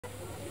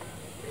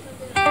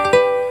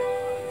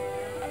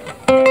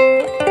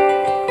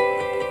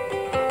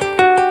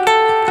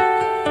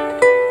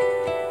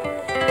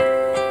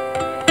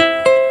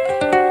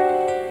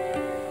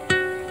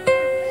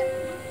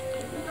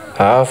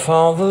I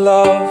found the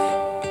love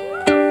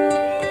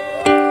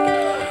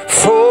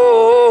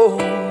for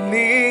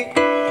me,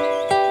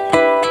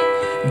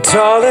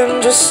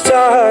 darling, just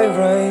dive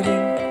right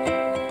in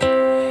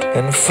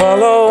and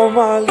follow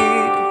my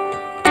lead.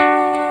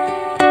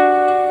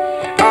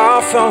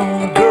 I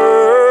found a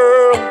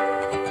girl,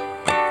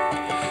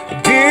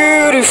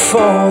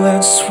 beautiful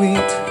and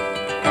sweet.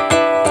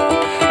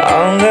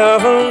 I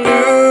never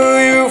knew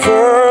you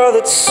were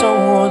that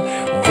someone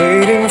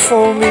waiting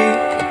for me.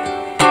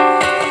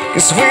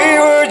 'Cause we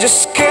were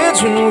just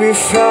kids when we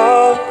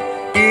fell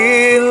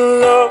in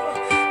love,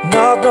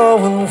 not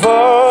knowing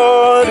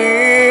what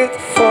it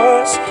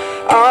was.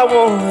 I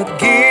wanna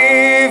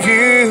give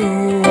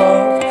you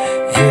all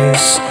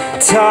this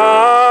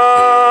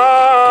time,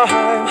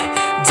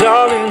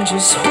 darling,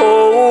 just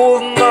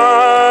hold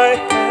my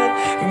hand.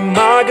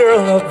 My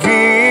girl, I'll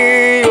be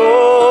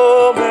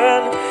your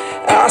man.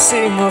 I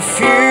see my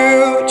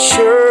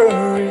future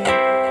in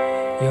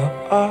your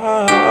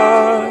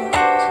eyes.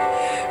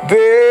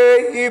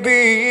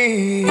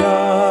 Baby,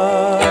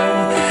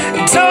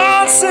 I'm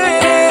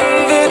dancing in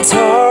the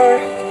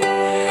dark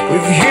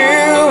with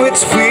you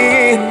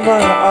between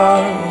my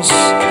arms,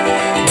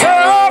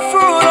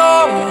 barefoot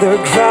on the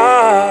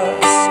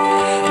grass,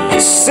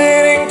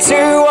 listening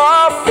to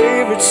our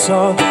favorite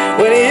song.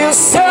 When you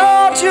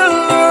said you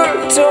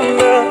looked a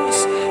mess,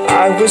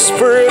 I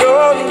whispered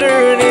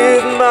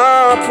underneath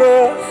my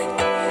breath,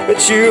 but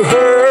you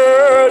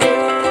heard it.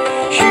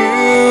 You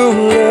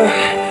look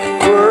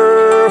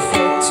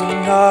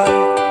tonight.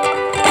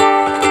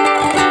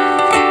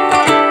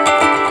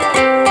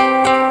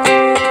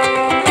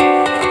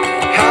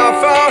 I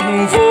found a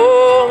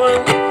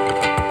woman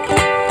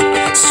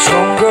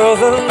stronger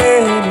than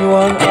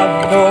anyone I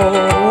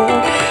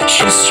know.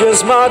 She's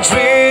just my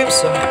dreams.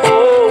 I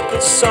hope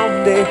that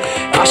someday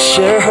I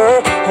share her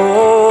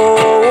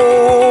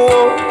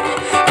home.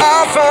 I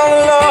found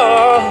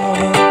love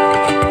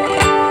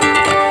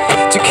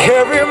to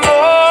carry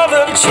more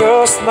than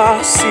just my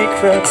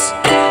secrets,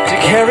 to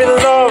carry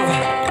love,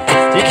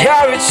 to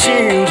carry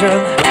children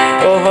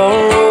of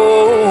our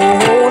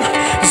own.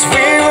 'Cause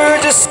we were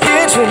just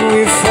kids when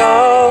we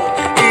fell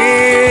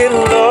in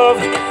love,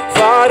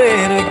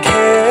 fighting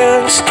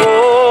against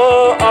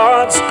all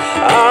odds.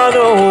 I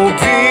know we'll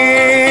be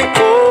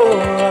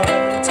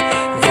alright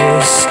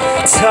this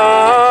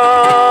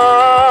time,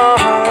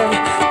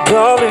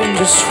 darling,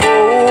 just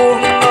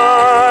hold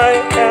my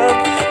hand.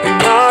 Be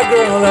my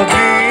girl, I'll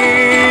be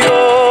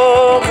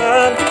your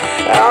man.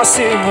 I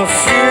see my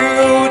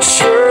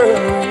future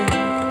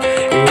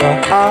in your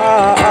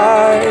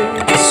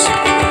eyes.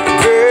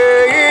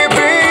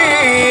 Baby,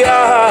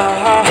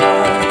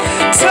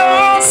 I'm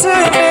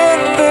dancing in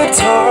the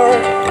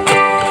dark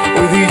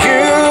with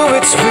you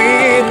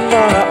between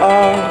my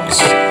arms,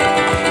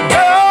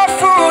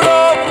 barefoot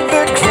on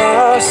the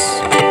grass,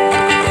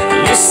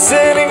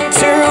 listening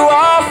to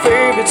our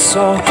favorite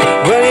song.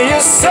 When you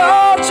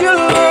said you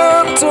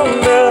looked a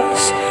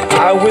mess,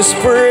 I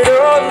whispered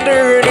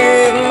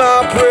underneath my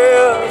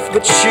breath,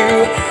 but you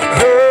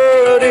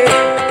heard it.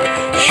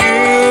 You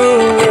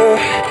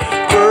look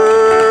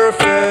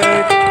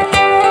perfect.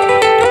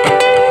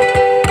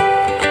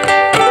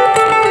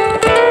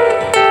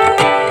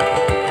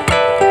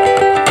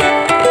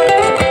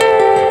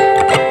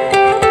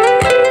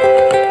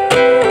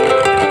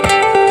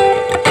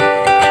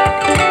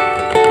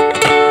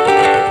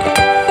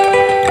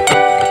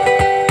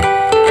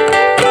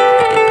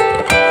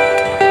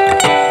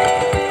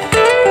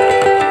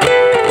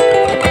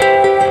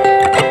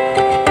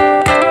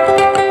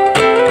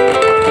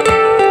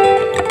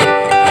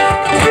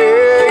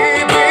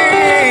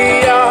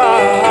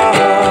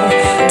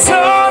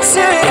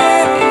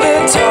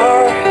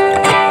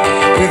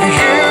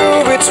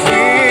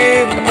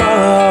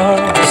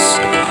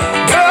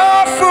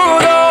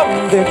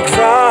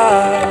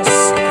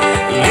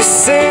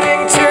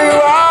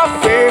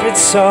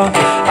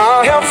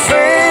 I have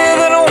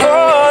faith in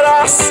what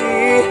I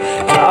see.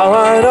 Now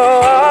I know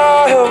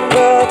I have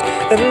met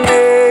an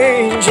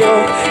angel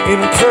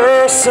in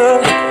person.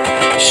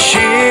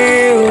 She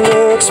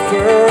looks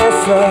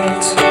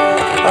perfect.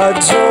 I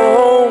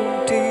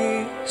don't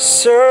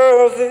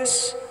deserve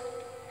this.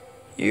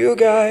 You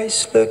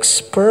guys look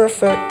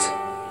perfect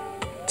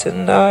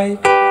tonight.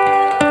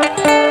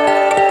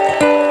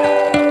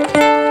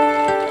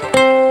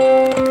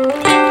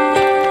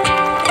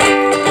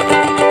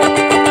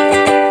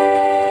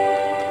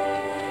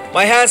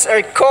 My hands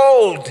are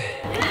cold.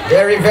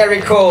 Very, very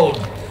cold.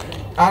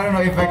 I don't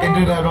know if I can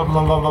do that. Blah,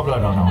 blah, blah, blah, blah.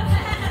 I don't know.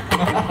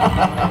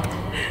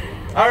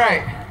 All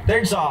right,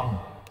 third song.